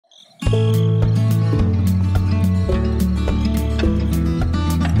Hey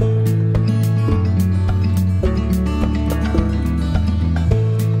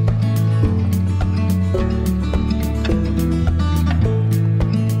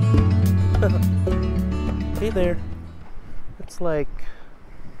there. It's like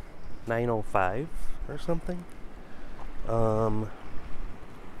 9:05 or something.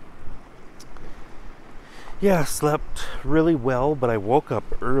 Yeah, slept really well, but I woke up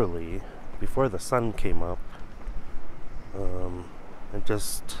early before the sun came up. And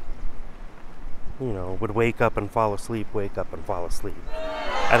just, would wake up and fall asleep, wake up and fall asleep.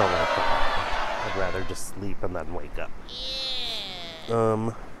 I don't like that. I'd rather just sleep and then wake up.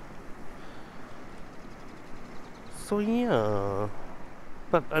 So yeah,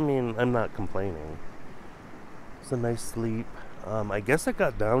 but I mean, I'm not complaining. It's a nice sleep. I guess it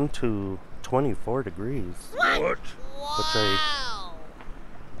got down to 24 degrees. What? Which I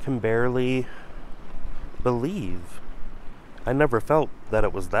can barely believe. I never felt that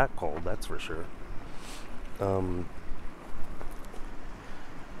it was that cold, that's for sure.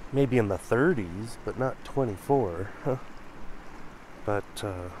 Maybe in the 30s, but not 24. But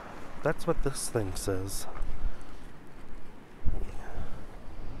that's what this thing says.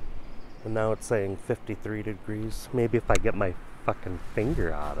 And now it's saying 53 degrees. Maybe if I get my fucking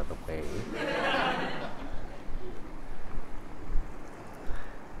finger out of the way.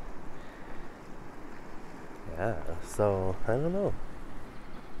 Yeah, so I don't know.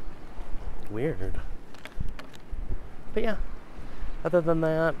 Weird. But yeah, other than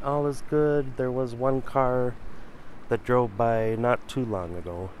that, all is good. There was one car that drove by not too long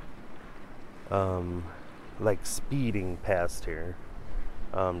ago. Like speeding past here.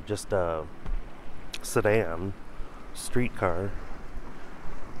 Just a sedan, streetcar,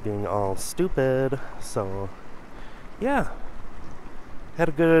 being all stupid. So, yeah, had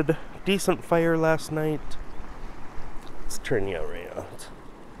a good, decent fire last night. Let's turn you around.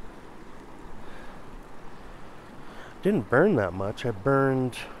 Didn't burn that much. I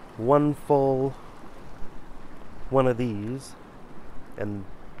burned one full one of these, and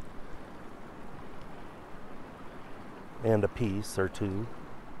a piece or two,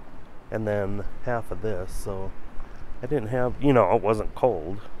 and then half of this. So I didn't have, it wasn't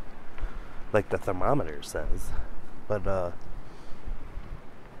cold like the thermometer says, but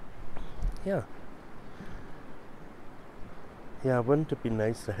yeah, wouldn't it be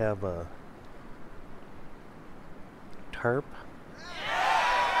nice to have a tarp?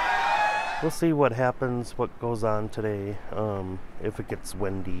 We'll see what happens, what goes on today, if it gets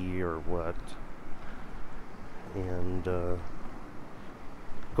windy or what, and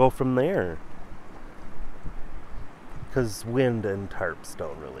go from there. Because wind and tarps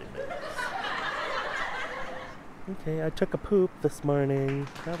don't really mix. Okay, I took a poop this morning.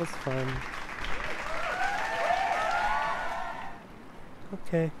 That was fun.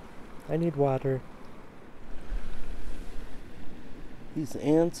 Okay, I need water. These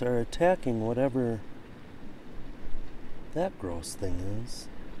ants are attacking whatever that gross thing is.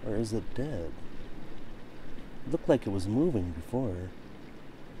 Or is it dead? It looked like it was moving before.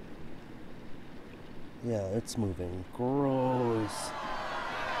 Yeah, it's moving. Gross.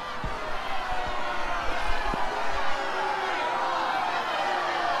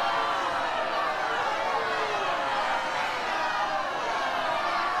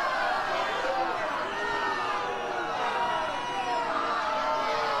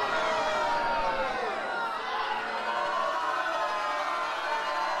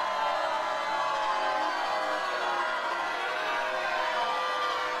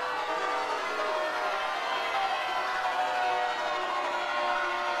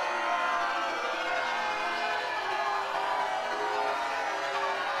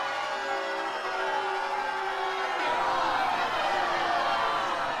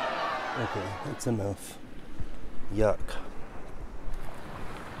 Okay, that's enough. Yuck.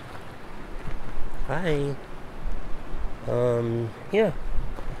 Hi. Yeah.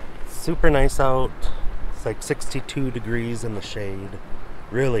 Super nice out. It's like 62 degrees in the shade.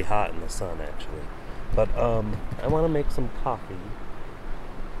 Really hot in the sun, actually. But, I want to make some coffee.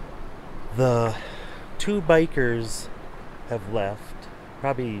 The two bikers have left.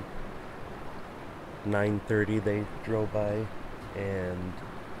 Probably 9:30 they drove by. And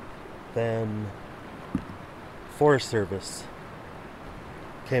then Forest Service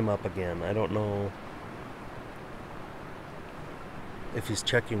came up again. I don't know if he's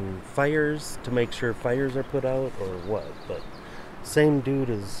checking fires to make sure fires are put out or what, but same dude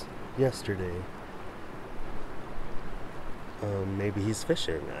as yesterday. Maybe he's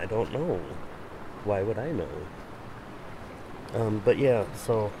fishing. I don't know. Why would I know? But yeah,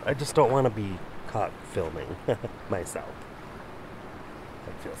 so I just don't want to be caught filming myself.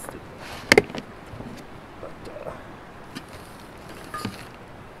 I feel stupid. But,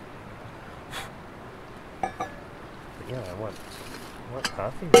 but yeah, I want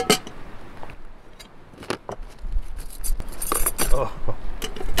coffee. Oh,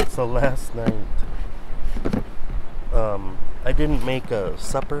 so last night, I didn't make a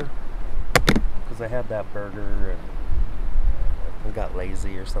supper because I had that burger and I got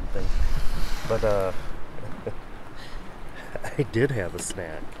lazy or something. But I did have a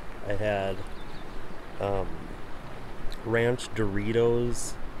snack. I had ranch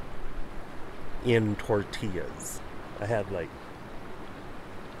Doritos in tortillas. I had like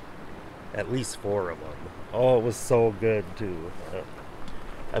at least 4 of them. Oh, it was so good too.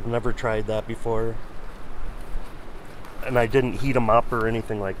 I've never tried that before. And I didn't heat them up or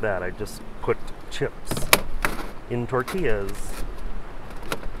anything like that. I just put chips in tortillas.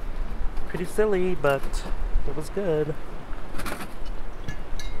 Pretty silly, but it was good.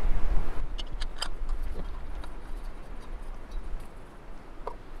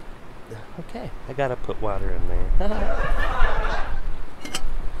 Okay, I gotta put water in there.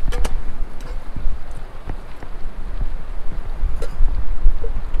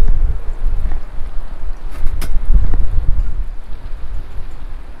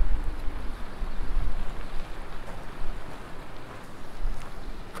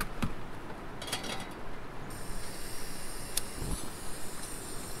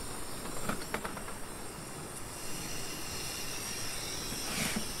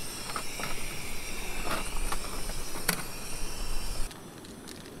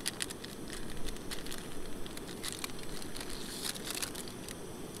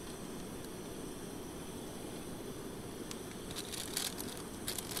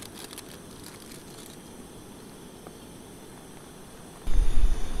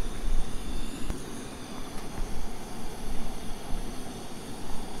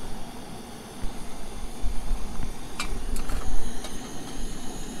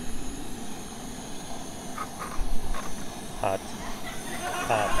 Hot.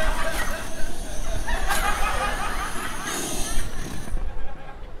 Hot.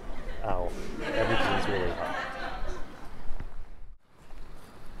 Ow. Everything's really hot.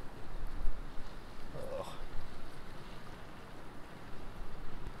 Ugh.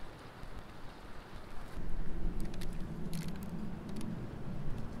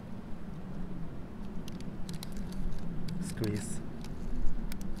 Squeeze.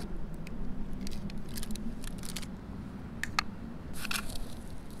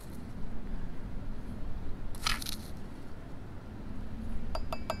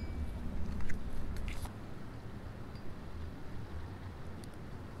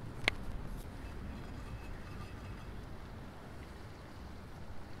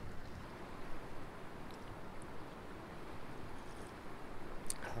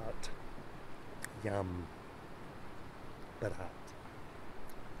 Hot. Yum. But hot.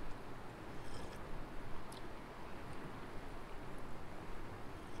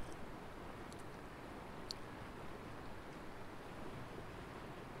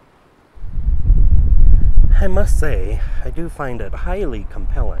 I must say, I do find it highly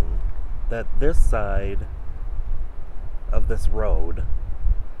compelling that this side of this road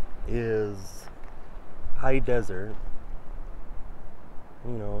is high desert,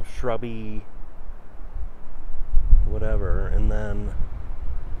 you know, shrubby, whatever, and then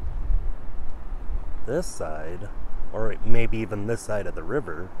this side, or maybe even this side of the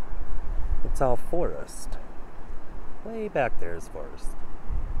river, it's all forest. Way back there is forest.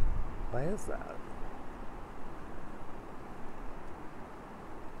 Why is that?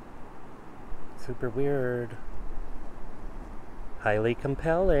 Super weird. Highly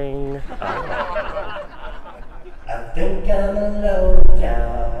compelling. I think I'm a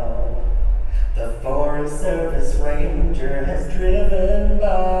low-down. The Forest Service Ranger has driven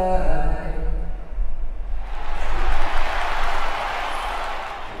by.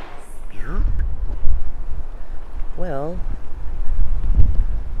 Well,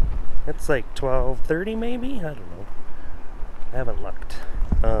 it's like 12:30 maybe? I don't know. I haven't looked.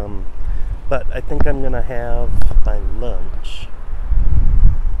 But I think I'm gonna have my lunch.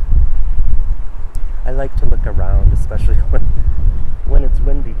 I like to look around, especially when it's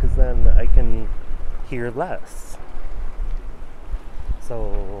windy, because then I can hear less.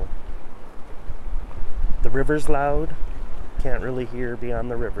 So the river's loud, can't really hear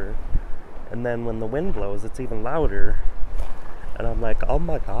beyond the river. And then when the wind blows, it's even louder. And I'm like, oh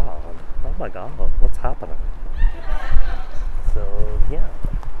my god, what's happening? So yeah.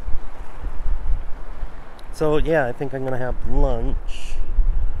 So yeah, I think I'm gonna have lunch,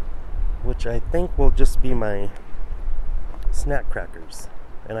 which I think will just be my snack crackers,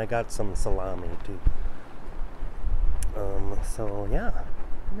 and I got some salami too. So yeah,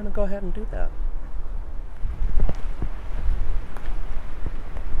 I'm gonna go ahead and do that.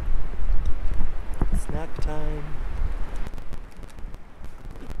 Snack time.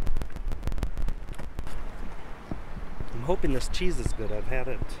 I'm hoping this cheese is good. I've had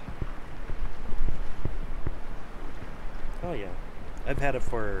it. Oh yeah, I've had it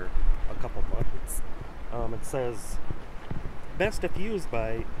for a couple months. It says best if used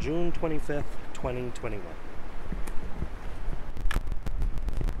by June 25th, 2021.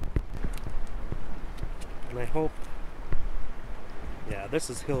 And I hope, yeah,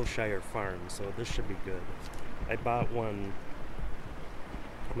 this is Hillshire Farm, so this should be good. I bought one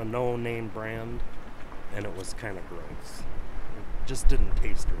from a no-name brand, and it was kind of gross. It just didn't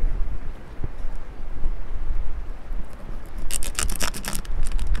taste right.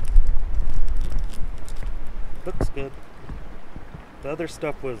 Looks good. The other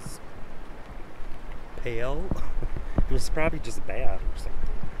stuff was pale. It was probably just bad or something.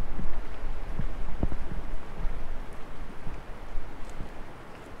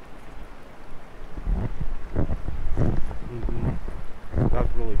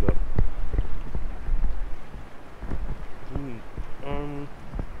 That's really good.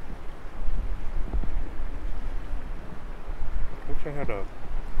 Wish I had a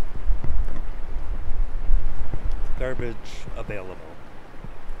garbage available.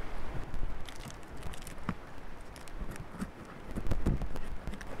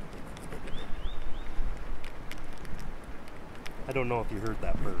 I don't know if you heard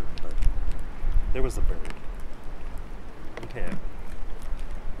that bird, but there was a bird. Okay.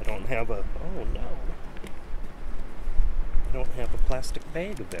 I don't have a, oh no. I don't have a plastic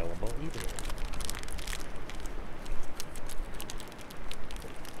bag available either.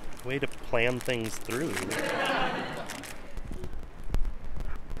 Way to plan things through.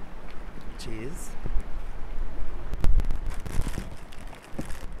 Jeez.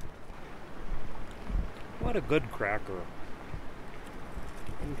 What a good cracker.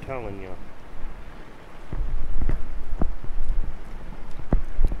 I'm telling you.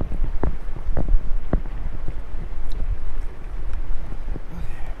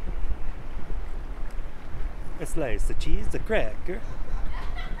 A slice of cheese, a cracker,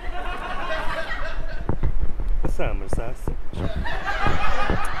 a summer sausage,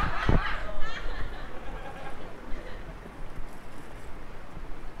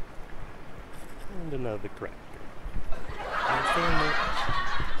 and another cracker. And a sandwich.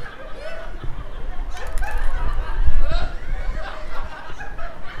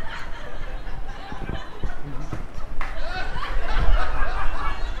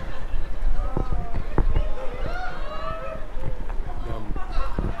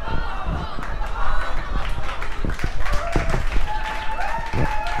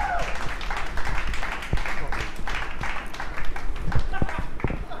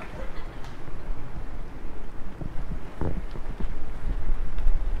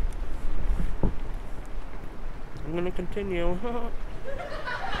 I'm gonna continue.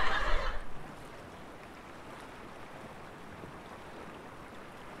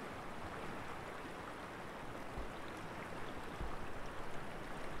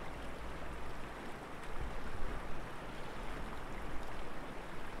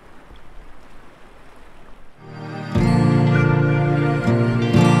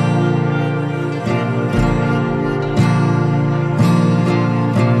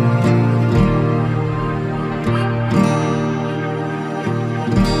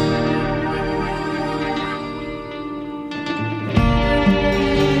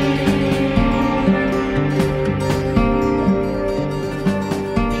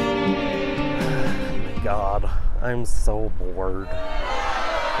 I'm so bored.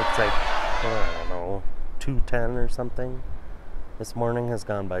 It's like, I don't know, 2:10 or something. This morning has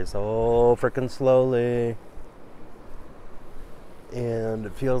gone by so freaking slowly. And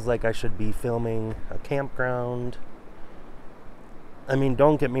it feels like I should be filming a campground. I mean,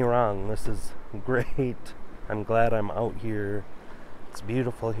 don't get me wrong, this is great. I'm glad I'm out here. It's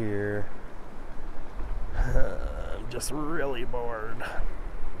beautiful here. I'm just really bored.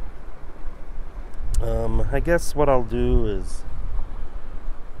 I guess what I'll do is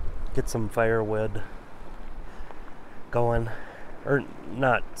get some firewood going, or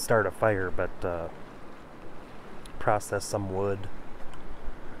not start a fire, but process some wood.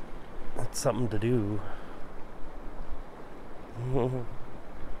 It's something to do.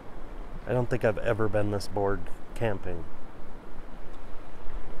 I don't think I've ever been this bored camping.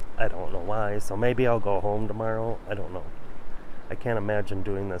 I don't know why, so maybe I'll go home tomorrow. I don't know. I can't imagine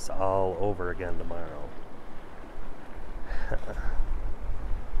doing this all over again tomorrow.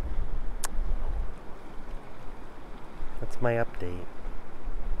 That's my update.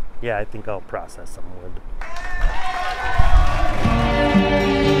 Yeah, I think I'll process some wood.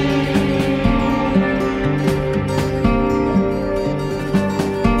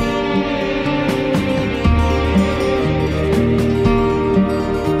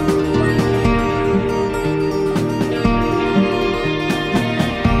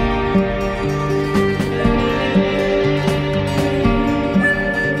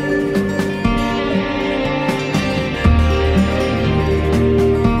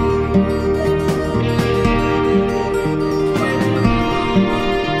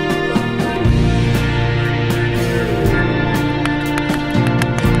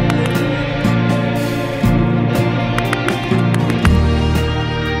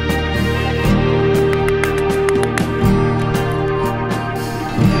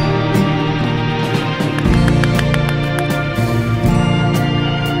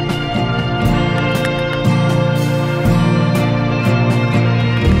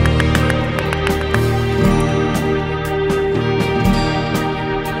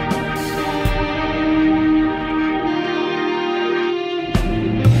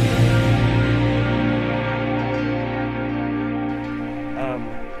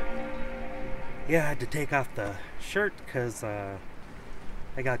 Yeah, I had to take off the shirt because I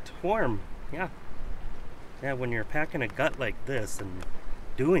got warm. Yeah, when you're packing a gut like this and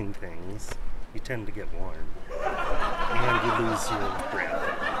doing things, you tend to get warm and you lose your breath.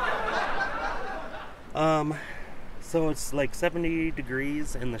 So it's like 70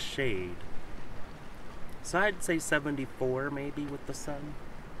 degrees in the shade. So I'd say 74 maybe with the sun.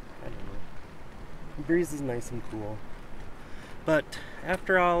 I don't know. The breeze is nice and cool. But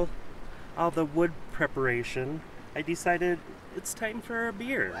after all the wood preparation, I decided it's time for a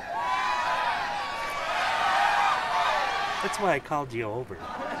beer. That's why I called you over.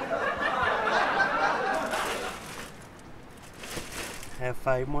 I have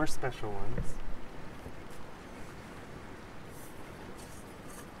 5 more special ones.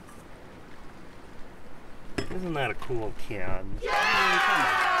 Isn't that a cool can?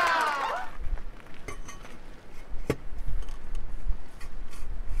 Yeah!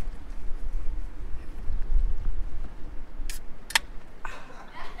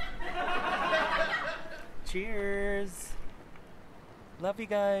 Cheers! Love you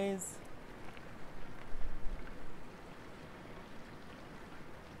guys!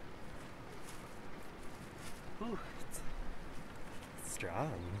 Ooh, it's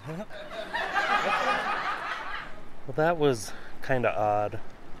strong. Well, that was kind of odd.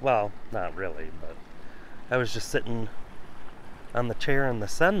 Well, not really, but I was just sitting on the chair in the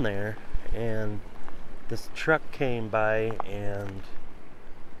sun there, and this truck came by and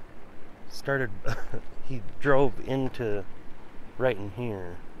started he drove into right in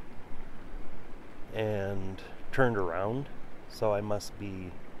here and turned around, so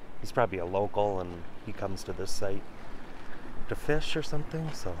he's probably a local and he comes to this site to fish or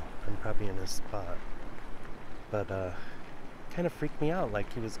something, so I'm probably in his spot. But kind of freaked me out,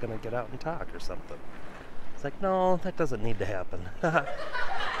 like he was gonna get out and talk or something. It's like, no, that doesn't need to happen. But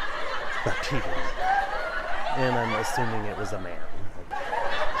he didn't. And I'm assuming it was a man.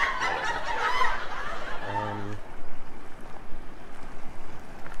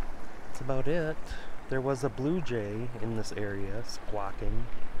 That's about it. There was a blue jay in this area squawking.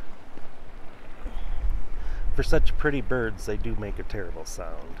 For such pretty birds, they do make a terrible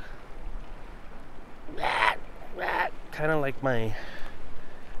sound. Kind of like my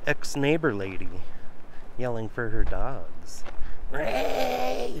ex-neighbor lady yelling for her dogs.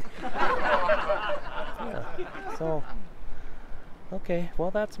 Yeah, so, okay, well,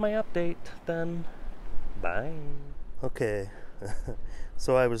 that's my update then. Bye. Okay,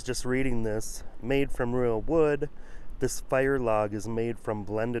 so I was just reading this. Made from real wood, this fire log is made from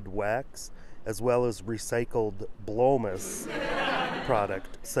blended wax as well as recycled blomus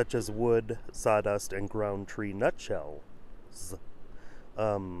product such as wood, sawdust, and ground tree nutshells.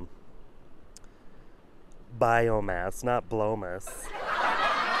 Biomass, not blomus.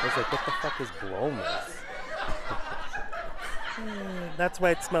 I was like, what the fuck is blomus? That's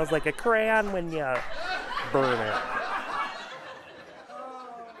why it smells like a crayon when you burn it.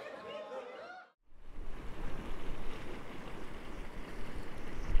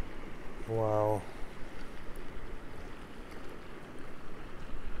 Wow.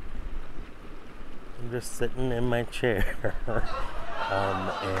 I'm just sitting in my chair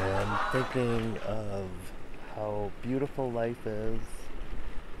and thinking of how beautiful life is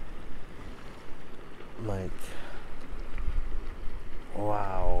Like,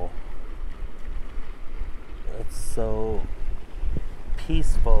 wow. It's so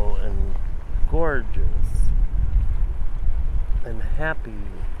peaceful and gorgeous and happy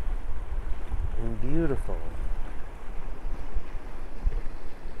and beautiful.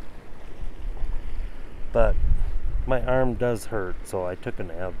 But my arm does hurt, so I took an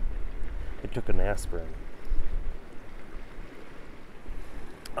aspirin.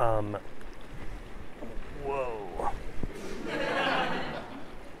 Whoa.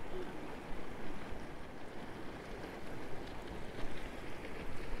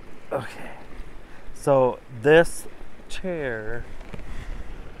 Okay. So this chair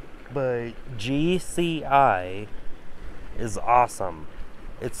by GCI is awesome.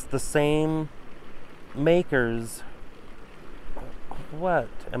 It's the same makers. What?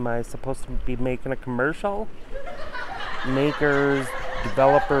 Am I supposed to be making a commercial? Makers,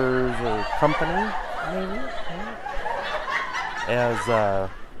 developers, or company, maybe? As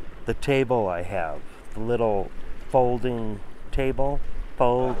the table I have. The little folding table.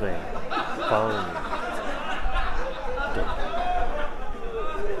 Folding.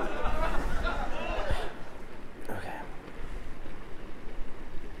 Okay.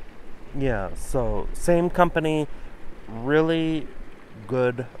 Yeah, so same company, really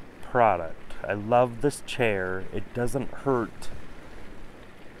good product. I love this chair. It doesn't hurt.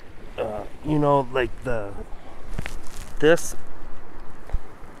 Like this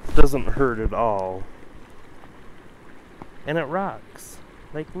doesn't hurt at all. And it rocks.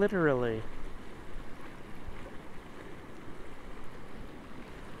 Like literally.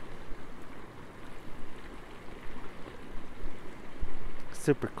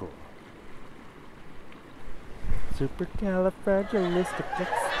 Super cool.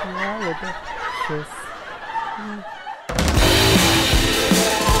 Supercalifragilisticexpialidocious.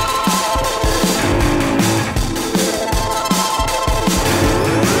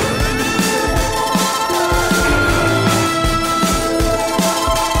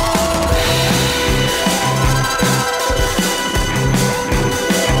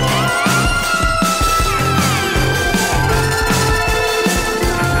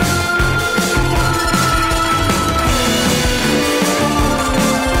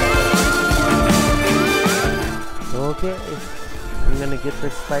 Okay, I'm gonna get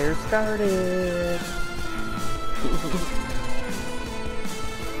this fire started.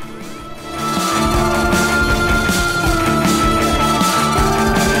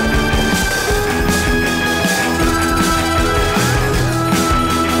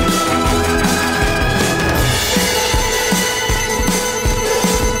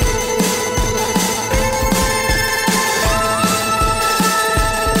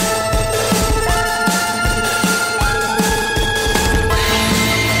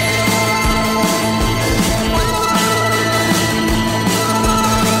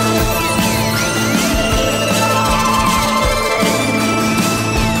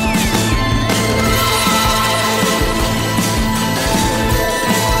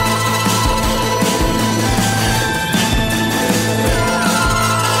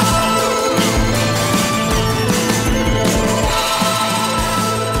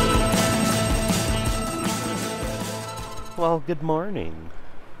 Well, good morning.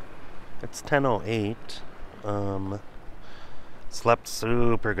 It's 10:08. Slept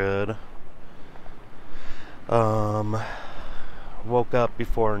super good. Woke up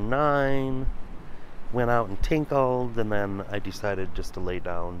before 9, went out and tinkled, and then I decided just to lay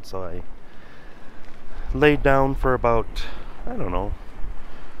down. So I laid down for about,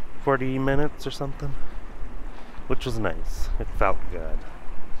 40 minutes or something, which was nice. It felt good.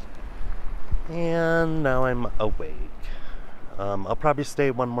 And now I'm awake. I'll probably stay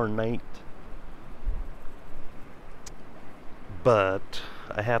one more night, but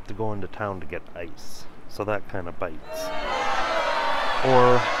I have to go into town to get ice, so that kind of bites.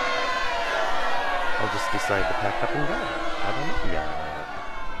 Or I'll just decide to pack up and go. I don't know yet.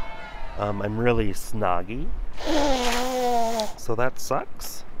 I'm really snoggy, so that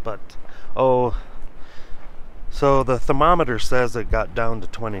sucks. But so the thermometer says it got down to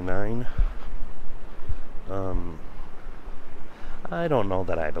 29. I don't know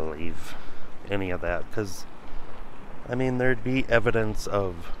that I believe any of that, because there'd be evidence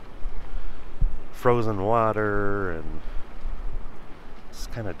of frozen water, and this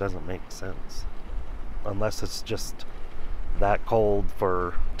kind of doesn't make sense unless it's just that cold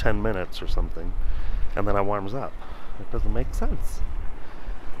for 10 minutes or something and then it warms up. It doesn't make sense.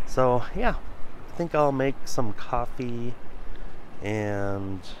 So yeah, I think I'll make some coffee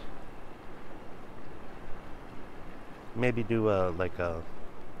and maybe do a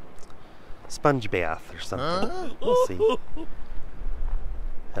sponge bath or something. We'll see.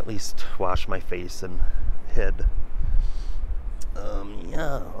 At least wash my face and head.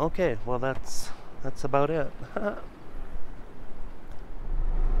 Yeah, okay, well that's about it.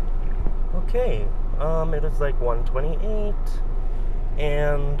 Okay, it is like 1:28,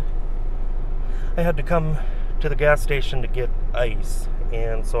 and I had to come to the gas station to get ice,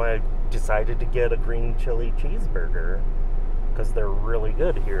 and so I decided to get a green chili cheeseburger, because they're really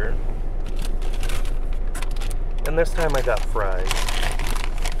good here. And this time I got fries.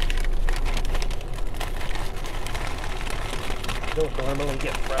 Don't normally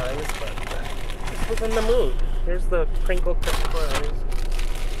get fries, but this was in the mood. Here's the crinkle cut fries.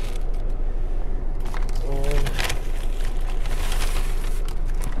 And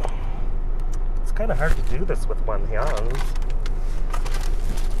it's kind of hard to do this with one hand.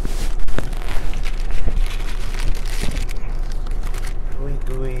 Gooey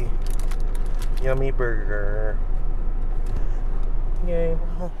gooey, yummy burger. Yay.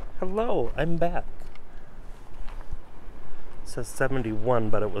 Well, hello, I'm back. It says 71,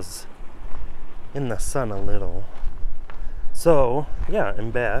 but it was in the sun a little. So, yeah,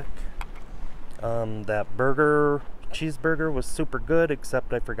 I'm back. That cheeseburger was super good,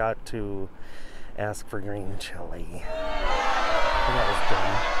 except I forgot to ask for green chili. And that was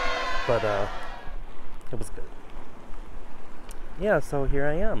dumb. But, it was good. Yeah, so here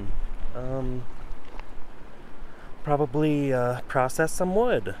I am. Probably process some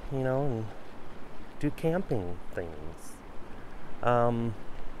wood, and do camping things.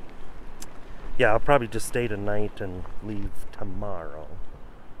 Yeah, I'll probably just stay tonight and leave tomorrow.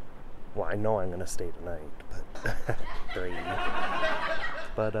 Well, I know I'm gonna stay tonight, but great.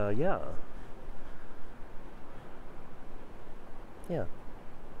 But yeah. Yeah.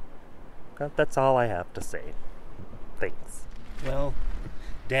 That's all I have to say. Thanks. Well,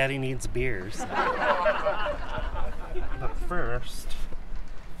 Daddy needs beers. But first,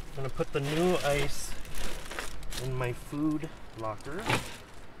 I'm gonna put the new ice in my food locker.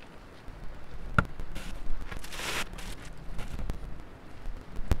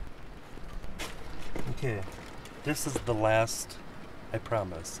 Okay, this is the last, I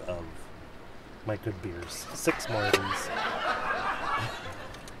promise, of my good beers. 6 more of these.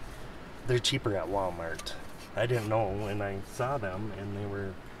 They're cheaper at Walmart. I didn't know when I saw them, and they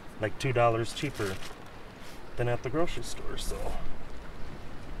were like $2 cheaper than at the grocery store, so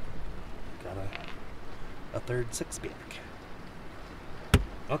got a third 6-pack.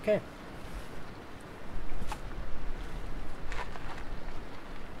 Okay.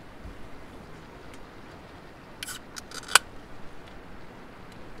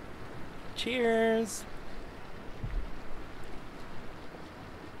 Cheers!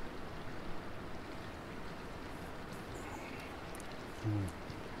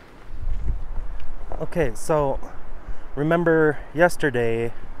 Okay, so remember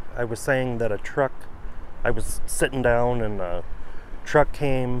yesterday I was saying that I was sitting down and a truck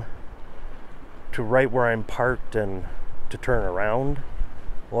came to right where I'm parked and to turn around?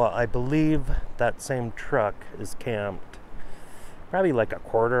 Well, I believe that same truck is camped probably like a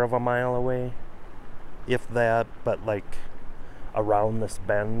quarter of a mile away, if that, but like around this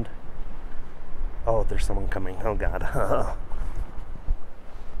bend. Oh, there's someone coming. Oh God.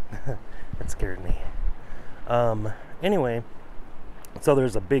 That scared me. Anyway, so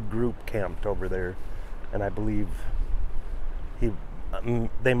there's a big group camped over there, and I believe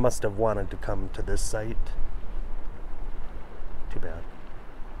they must have wanted to come to this site. Too bad.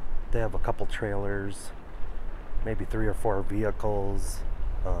 They have a couple trailers, maybe 3 or 4 vehicles,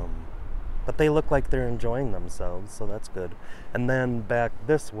 but they look like they're enjoying themselves, so that's good. And then back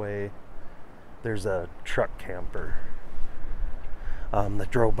this way, there's a truck camper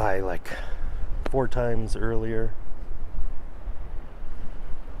that drove by like 4 times earlier.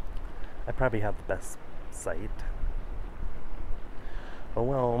 I probably have the best sight. Oh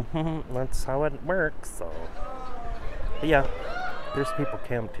well, that's how it works, so. But yeah, there's people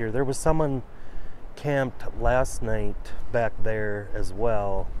camped here. There was someone camped last night back there as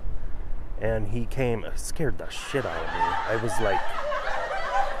well, and he came, scared the shit out of me. I was like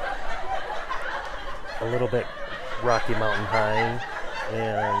a little bit Rocky Mountain high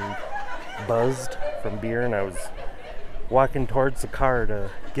and buzzed from beer, and I was walking towards the car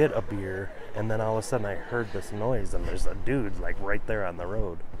to get a beer, and then all of a sudden I heard this noise, and there's a dude like right there on the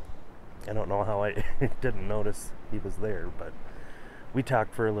road. I don't know how I didn't notice he was there, but we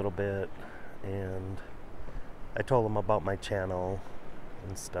talked for a little bit, and I told him about my channel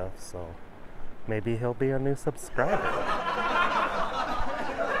and stuff, so maybe he'll be a new subscriber.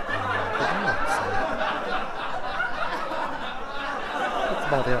 That's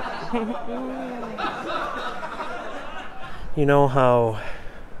about it. You know how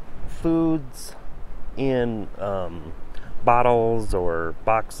foods in bottles or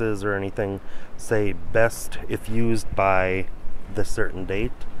boxes or anything say best if used by the certain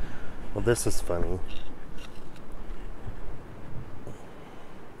date? Well, this is funny.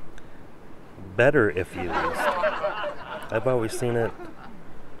 Better if used. I've always seen it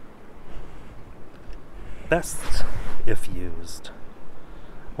best if used.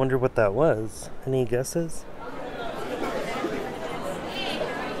 Wonder what that was. Any guesses?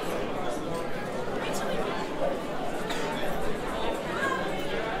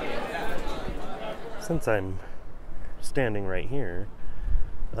 Since I'm standing right here,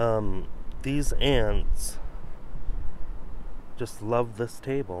 these ants just love this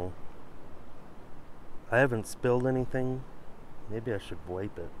table. I haven't spilled anything. Maybe I should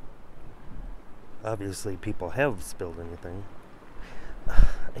wipe it. Obviously, people have spilled anything.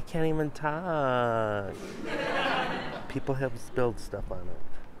 I can't even talk. People have spilled stuff on it.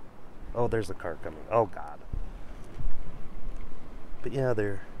 Oh, there's a car coming. Oh, God. But yeah,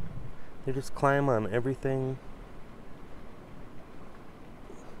 they just climb on everything.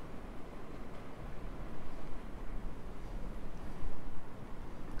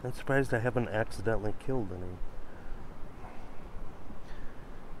 I'm surprised I haven't accidentally killed any.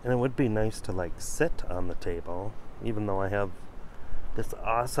 And it would be nice to like sit on the table, even though I have this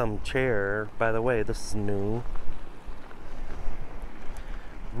awesome chair. By the way, this is new.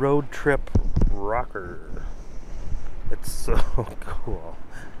 Road Trip Rocker. It's so cool.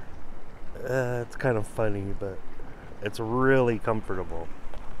 It's kind of funny, but it's really comfortable.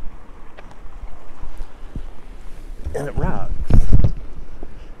 And it rocks.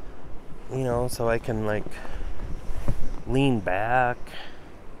 You know, so I can like lean back.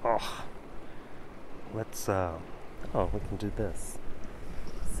 Oh, let's we can do this.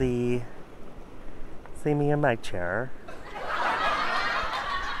 See me in my chair.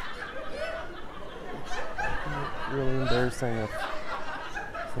 Really embarrassing if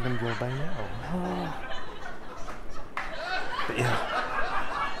someone drove by now. But yeah,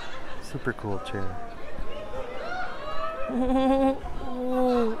 super cool chair.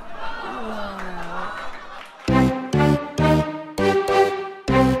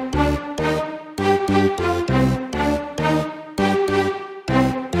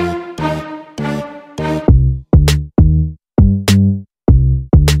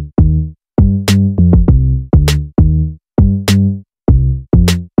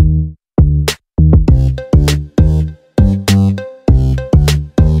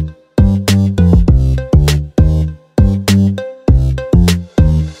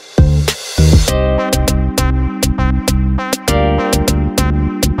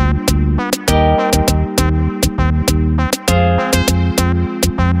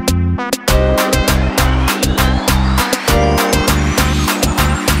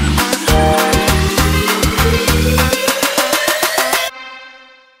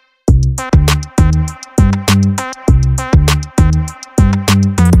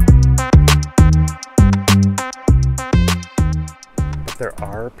 There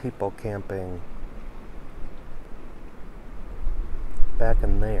are people camping back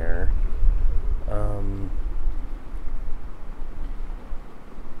in there.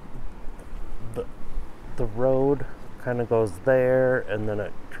 The road kind of goes there and then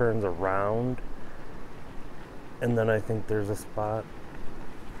it turns around, and then I think there's a spot.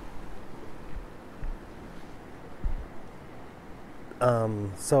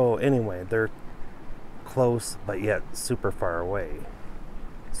 So anyway, they're close but yet super far away.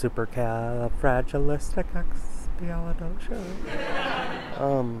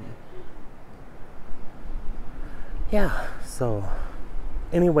 Supercalifragilisticexpialidocious. Yeah, so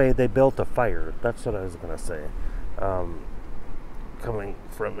anyway, they built a fire. That's what I was gonna say. Coming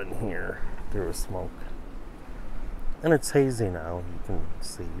from in here through smoke. And it's hazy now, you can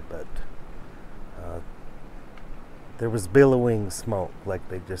see, but there was billowing smoke like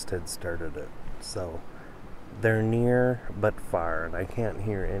they just had started it. So they're near but far, and I can't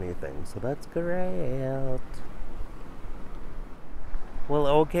hear anything, so that's great. Well,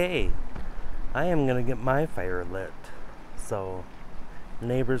 okay, I am gonna get my fire lit. So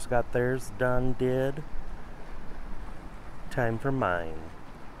neighbors got theirs done, did. Time for mine.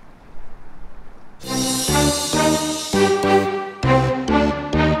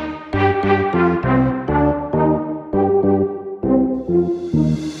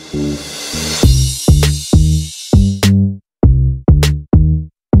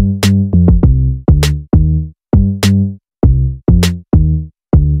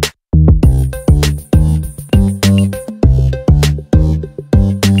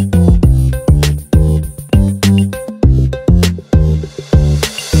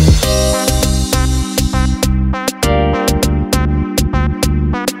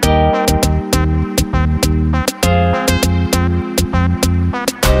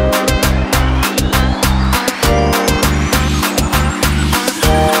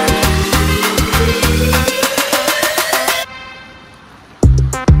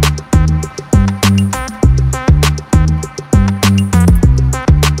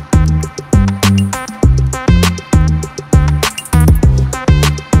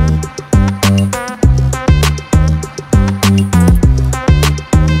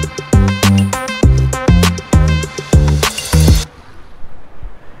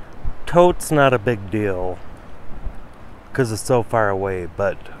 Tote's not a big deal because it's so far away,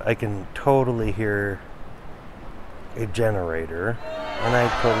 but I can totally hear a generator, and I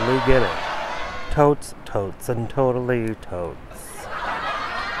totally get it. Totes, totes, and totally totes.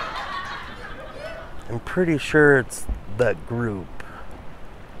 I'm pretty sure it's that group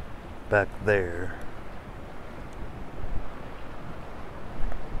back there.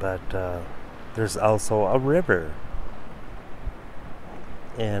 But there's also a river,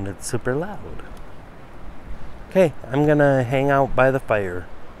 and it's super loud. Okay, I'm gonna hang out by the fire.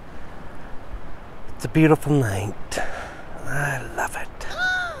 It's a beautiful night. I love it.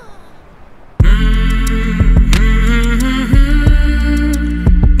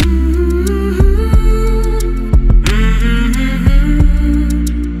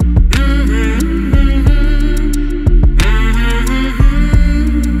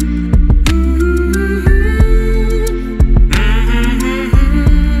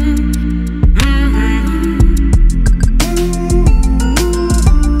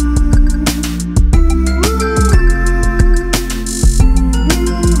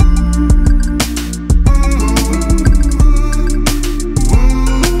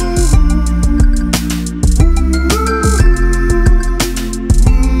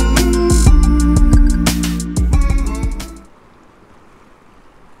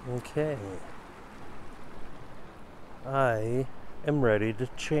 Okay, I am ready to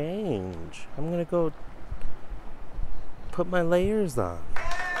change. I'm gonna go put my layers on.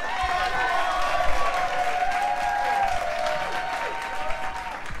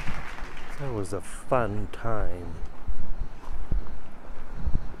 That was a fun time,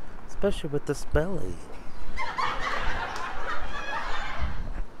 especially with this belly.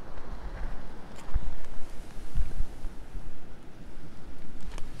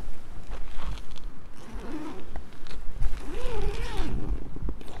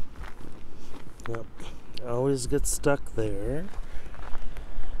 Yep, always get stuck there.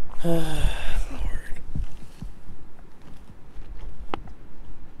 Lord.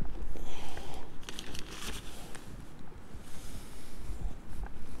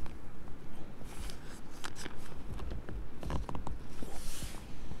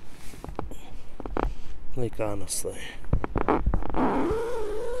 Like, honestly.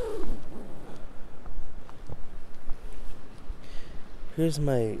 Here's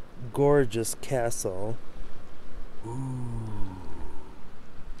my gorgeous castle. Ooh.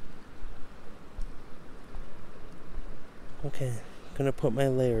 Okay, gonna put my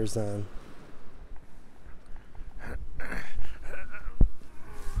layers on.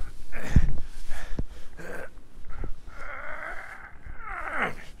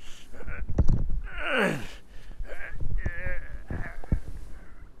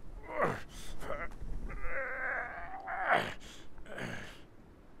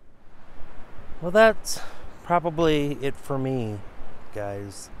 Well, that's probably it for me,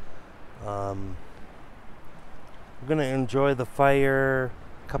 guys. I'm gonna enjoy the fire,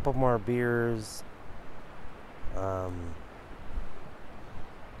 a couple more beers, you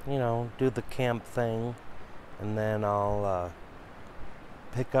know, do the camp thing, and then I'll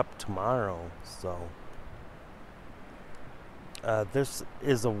pick up tomorrow. So this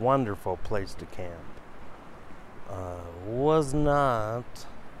is a wonderful place to camp. Was not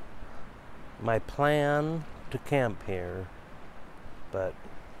my plan to camp here, but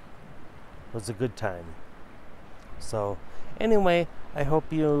it was a good time. So anyway, I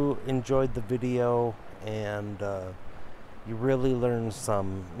hope you enjoyed the video and you really learned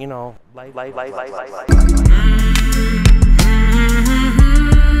some, you know, life.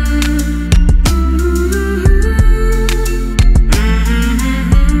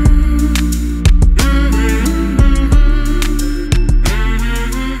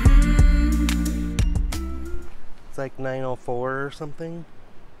 It's like 9:04 or something.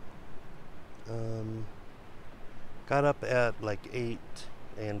 Got up at like 8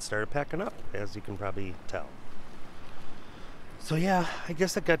 and started packing up, as you can probably tell. So yeah, I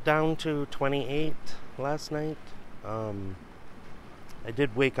guess I got down to 28 last night. I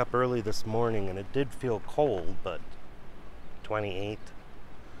did wake up early this morning and it did feel cold, but 28.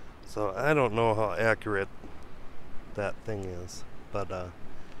 So I don't know how accurate that thing is, but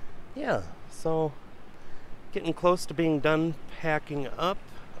yeah, so getting close to being done packing up.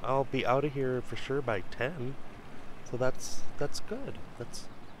 I'll be out of here for sure by 10. So that's good.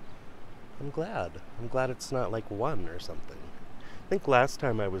 I'm glad. I'm glad it's not like 1 or something. I think last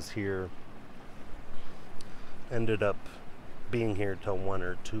time I was here, ended up being here till 1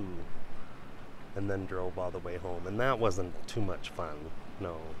 or 2, and then drove all the way home, and that wasn't too much fun.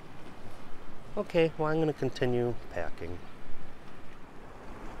 No. Okay, well, I'm gonna continue packing.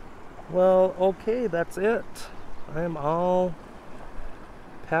 Well, okay, that's it. I'm all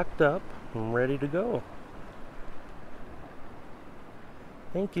packed up and ready to go.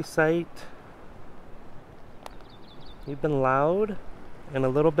 Thank you, Sight. You've been loud and a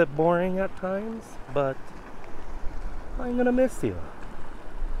little bit boring at times, but I'm gonna miss you.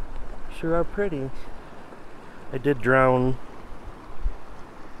 Sure are pretty. I did drown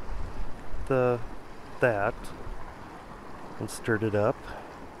that and stirred it up.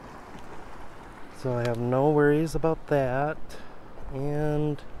 So I have no worries about that,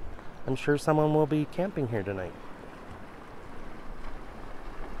 and I'm sure someone will be camping here tonight.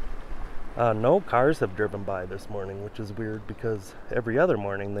 No cars have driven by this morning, which is weird because every other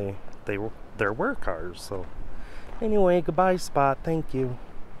morning there were cars. So anyway, goodbye, Spot. Thank you.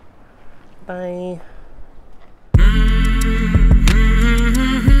 Bye.